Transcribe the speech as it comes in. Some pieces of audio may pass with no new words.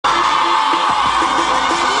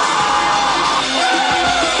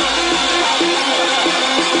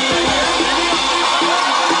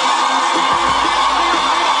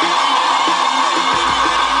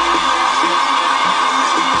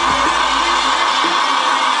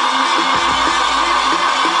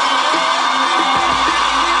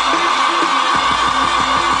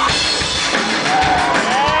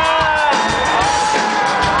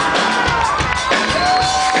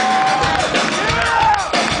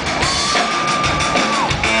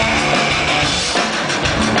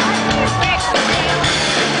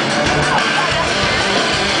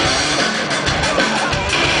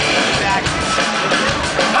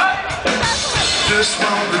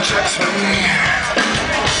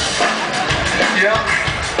Yeah,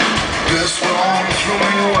 this one threw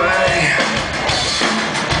me away.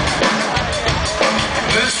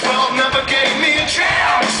 This world never gave me a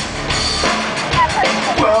chance.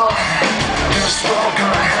 Well, this world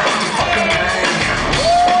gonna have to fucking pay.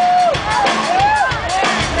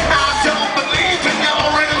 I don't believe in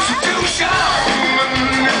your institution.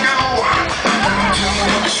 No, do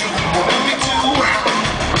what you want me to.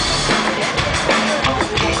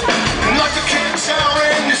 Like the kids are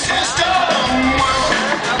in the system.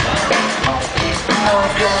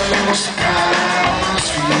 I've got a little surprise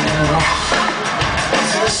for you.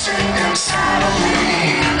 This thing inside of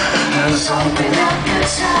me has opened up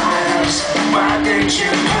its eyes. Why did you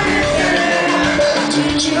put it there?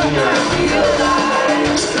 Did you not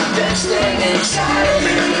realize this thing inside of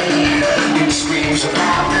me? It screams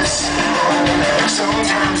about the sound.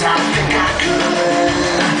 Sometimes I think I could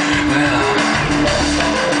burn.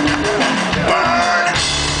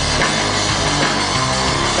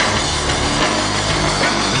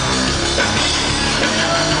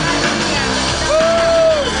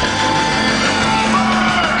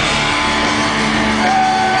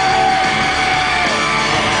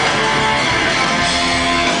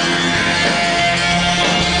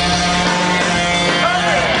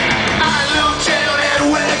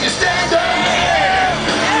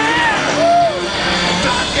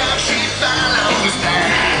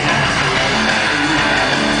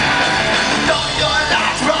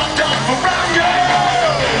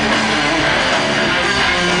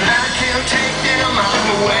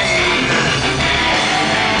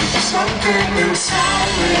 Something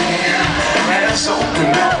inside me has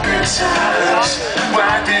opened up its eyes.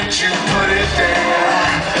 Why did you put it there?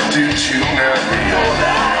 Did you not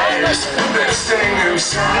realize this thing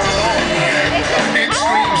inside me? It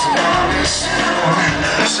screams about its sound.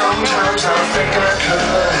 Sometimes I think I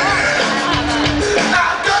could